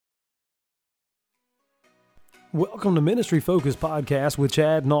Welcome to Ministry Focus Podcast with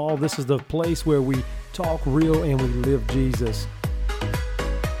Chad Nall. This is the place where we talk real and we live Jesus.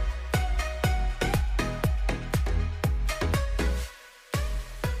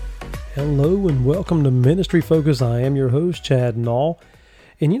 Hello and welcome to Ministry Focus. I am your host, Chad Nall.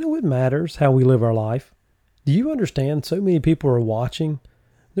 And you know what matters? How we live our life. Do you understand so many people are watching?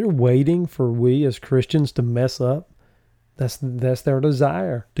 They're waiting for we as Christians to mess up. That's their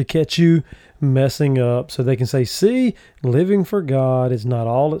desire, to catch you messing up so they can say, see, living for God is not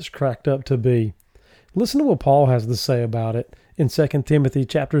all it's cracked up to be. Listen to what Paul has to say about it in 2 Timothy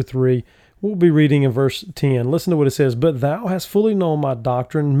chapter 3. We'll be reading in verse 10. Listen to what it says. But thou hast fully known my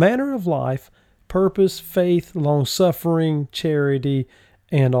doctrine, manner of life, purpose, faith, long-suffering, charity,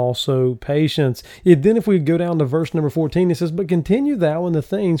 and also patience. Then if we go down to verse number 14, it says, But continue thou in the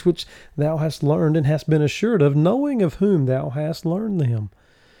things which thou hast learned and hast been assured of, knowing of whom thou hast learned them.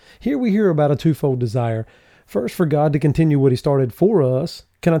 Here we hear about a twofold desire. First, for God to continue what he started for us.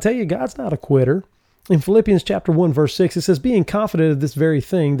 Can I tell you, God's not a quitter. In Philippians chapter 1, verse 6, it says, Being confident of this very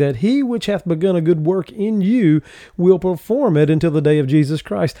thing, that he which hath begun a good work in you will perform it until the day of Jesus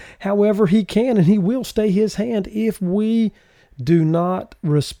Christ. However, he can and he will stay his hand if we do not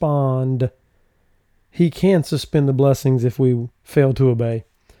respond. He can suspend the blessings if we fail to obey.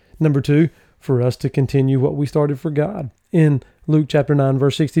 Number two, for us to continue what we started for God. In Luke chapter 9,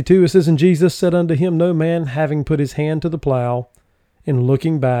 verse 62, it says, And Jesus said unto him, No man having put his hand to the plow and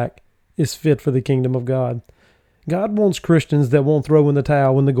looking back is fit for the kingdom of God. God wants Christians that won't throw in the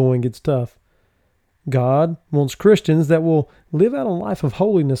towel when the going gets tough. God wants Christians that will live out a life of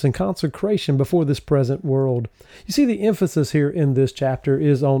holiness and consecration before this present world. You see, the emphasis here in this chapter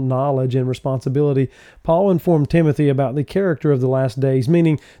is on knowledge and responsibility. Paul informed Timothy about the character of the last days,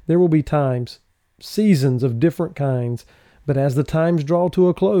 meaning there will be times, seasons of different kinds, but as the times draw to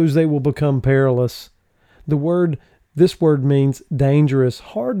a close, they will become perilous. This word means dangerous,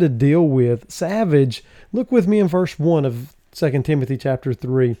 hard to deal with, savage. Look with me in verse 1 of 2 Timothy chapter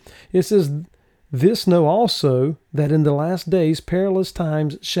 3. It says, This know also, that in the last days perilous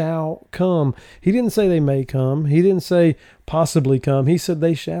times shall come. He didn't say they may come. He didn't say possibly come. He said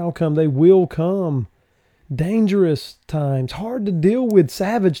they shall come. They will come. Dangerous times, hard to deal with,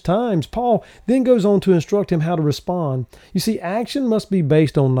 savage times. Paul then goes on to instruct him how to respond. You see, action must be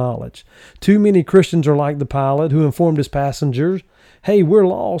based on knowledge. Too many Christians are like the pilot who informed his passengers, hey, we're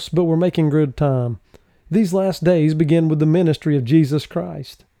lost, but we're making good time. These last days begin with the ministry of Jesus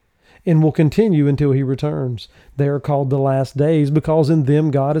Christ and will continue until he returns. They are called the last days because in them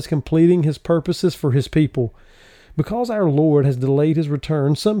God is completing his purposes for his people. Because our Lord has delayed his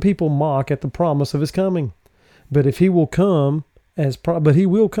return, some people mock at the promise of his coming. But he will come as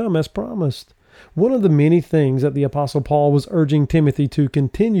promised. One of the many things that the Apostle Paul was urging Timothy to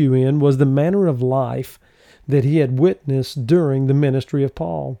continue in was the manner of life that he had witnessed during the ministry of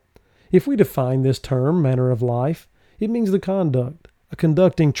Paul. If we define this term, manner of life, it means the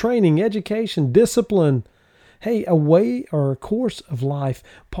conducting, training, education, discipline, a way or a course of life.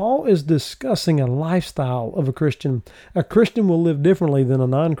 Paul is discussing a lifestyle of a Christian. A Christian will live differently than a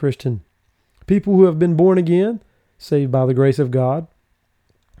non-Christian. People who have been born again, saved by the grace of God,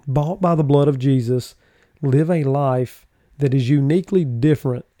 bought by the blood of Jesus, live a life that is uniquely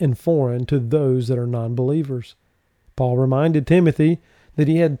different and foreign to those that are non-believers. Paul reminded Timothy that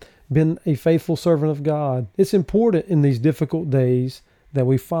he had been a faithful servant of God. It's important in these difficult days that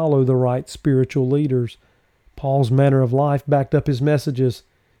we follow the right spiritual leaders. Paul's manner of life backed up his messages.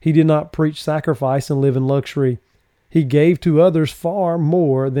 He did not preach sacrifice and live in luxury. He gave to others far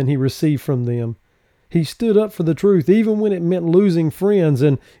more than he received from them. He stood up for the truth, even when it meant losing friends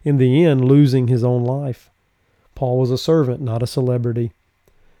and, in the end, losing his own life. Paul was a servant, not a celebrity.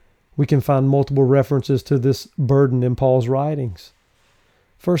 We can find multiple references to this burden in Paul's writings.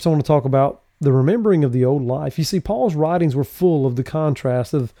 First, I want to talk about the remembering of the old life. You see, Paul's writings were full of the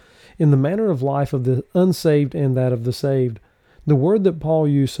contrast in the manner of life of the unsaved and that of the saved. The word that Paul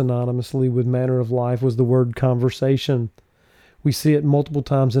used synonymously with manner of life was the word conversation. We see it multiple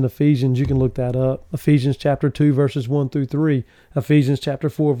times in Ephesians. You can look that up. Ephesians chapter 2, verses 1 through 3. Ephesians chapter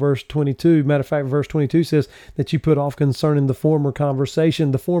 4, verse 22. Matter of fact, verse 22 says that you put off concerning the former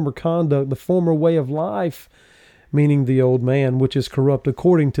conversation, the former conduct, the former way of life, meaning the old man, which is corrupt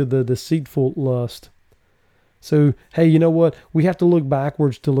according to the deceitful lust. So, you know what? We have to look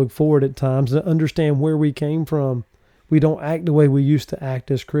backwards to look forward at times to understand where we came from. We don't act the way we used to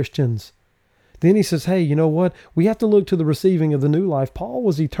act as Christians. Then he says, you know what? We have to look to the receiving of the new life. Paul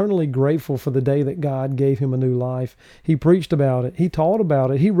was eternally grateful for the day that God gave him a new life. He preached about it. He taught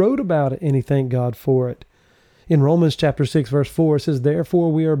about it. He wrote about it, and he thanked God for it. In Romans chapter 6, verse 4, it says,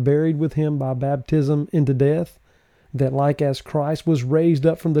 Therefore we are buried with him by baptism into death, that like as Christ was raised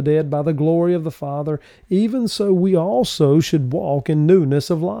up from the dead by the glory of the Father, even so we also should walk in newness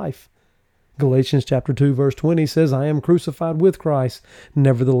of life. Galatians chapter 2 verse 20 says, I am crucified with Christ.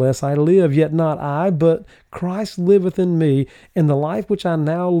 Nevertheless I live, yet not I, but Christ liveth in me. And the life which I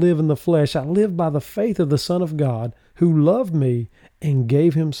now live in the flesh, I live by the faith of the Son of God, who loved me and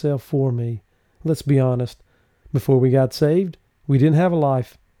gave himself for me. Let's be honest. Before we got saved, we didn't have a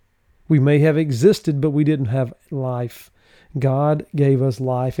life. We may have existed, but we didn't have life. God gave us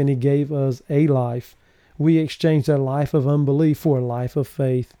life, and he gave us a life. We exchanged a life of unbelief for a life of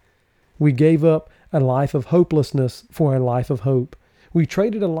faith. We gave up a life of hopelessness for a life of hope. We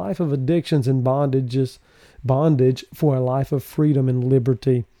traded a life of addictions and bondage for a life of freedom and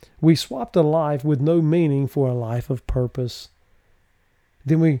liberty. We swapped a life with no meaning for a life of purpose.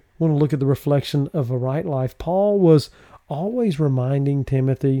 Then we want to look at the reflection of a right life. Paul was always reminding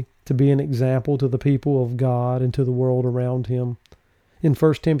Timothy to be an example to the people of God and to the world around him. In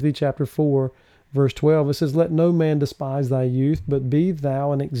 1 Timothy chapter 4, verse 12, it says, Let no man despise thy youth, but be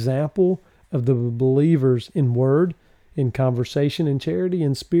thou an example of the believers in word, in conversation, in charity,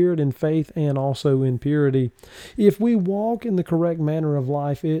 in spirit, in faith, and also in purity. If we walk in the correct manner of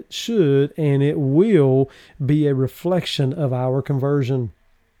life, it should and it will be a reflection of our conversion.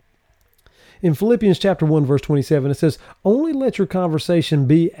 In Philippians chapter 1, verse 27, it says, Only let your conversation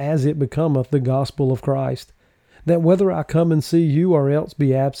be as it becometh the gospel of Christ, that whether I come and see you or else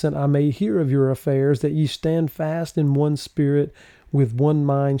be absent, I may hear of your affairs, that ye stand fast in one spirit, with one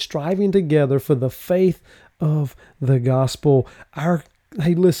mind, striving together for the faith of the gospel. Our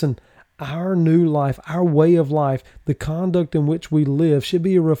new life, our way of life, the conduct in which we live should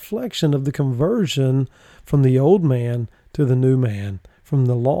be a reflection of the conversion from the old man to the new man, from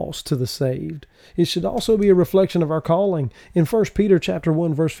the lost to the saved. It should also be a reflection of our calling. In 1 Peter chapter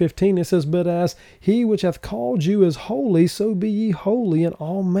 1, verse 15, it says, But as he which hath called you is holy, so be ye holy in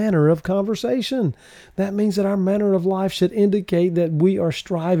all manner of conversation. That means that our manner of life should indicate that we are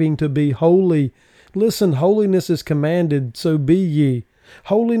striving to be holy. Listen, holiness is commanded, so be ye.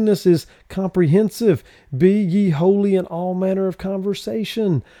 Holiness is comprehensive. Be ye holy in all manner of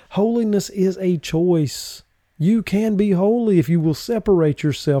conversation. Holiness is a choice. You can be holy if you will separate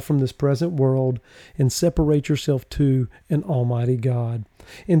yourself from this present world and separate yourself to an almighty God.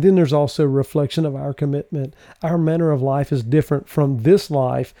 And then there's also a reflection of our commitment. Our manner of life is different from this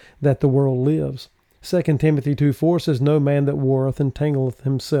life that the world lives. 2 Timothy 2:4 says, No man that warreth entangleth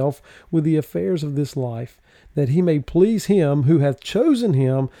himself with the affairs of this life, that he may please him who hath chosen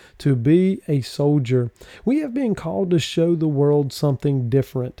him to be a soldier. We have been called to show the world something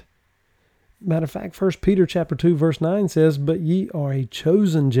different. Matter of fact, 1 Peter chapter 2, verse 9 says, But ye are a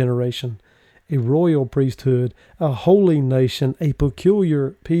chosen generation, a royal priesthood, a holy nation, a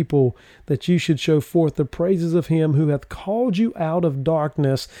peculiar people, that ye should show forth the praises of him who hath called you out of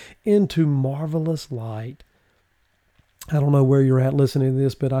darkness into marvelous light. I don't know where you're at listening to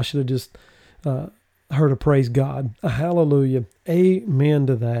this, but I should have just heard a praise God. A hallelujah. Amen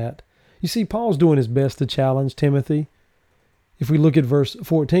to that. You see, Paul's doing his best to challenge Timothy. If we look at verse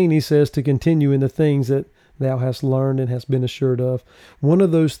 14, he says to continue in the things that thou hast learned and hast been assured of. One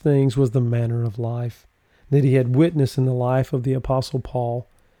of those things was the manner of life that he had witnessed in the life of the Apostle Paul.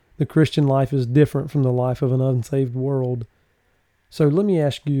 The Christian life is different from the life of an unsaved world. So let me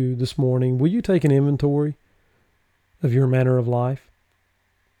ask you this morning, will you take an inventory of your manner of life?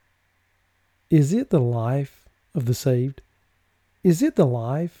 Is it the life of the saved? Is it the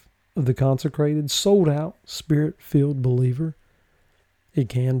life of the consecrated, sold out, spirit-filled believer? It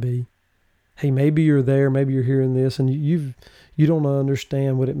can be. Hey, maybe you're there, maybe you're hearing this, and you don't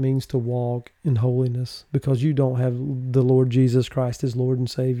understand what it means to walk in holiness because you don't have the Lord Jesus Christ as Lord and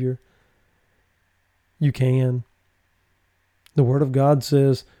Savior. You can. The Word of God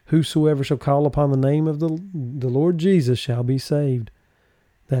says, Whosoever shall call upon the name of the Lord Jesus shall be saved.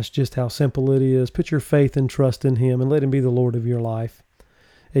 That's just how simple it is. Put your faith and trust in Him and let Him be the Lord of your life.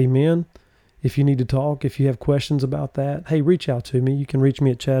 Amen. If you need to talk, if you have questions about that, hey, reach out to me. You can reach me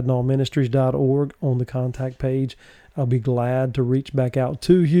at chadnallministries.org on the contact page. I'll be glad to reach back out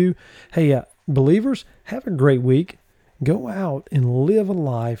to you. Hey, believers, have a great week. Go out and live a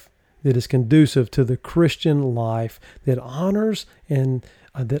life that is conducive to the Christian life that honors and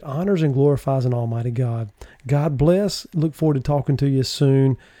glorifies an almighty God. God bless. Look forward to talking to you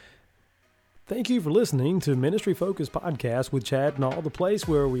soon. Thank you for listening to Ministry Focus Podcast with Chad Nall, the place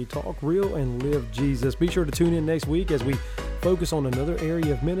where we talk real and live Jesus. Be sure to tune in next week as we focus on another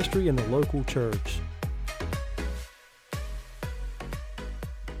area of ministry in the local church.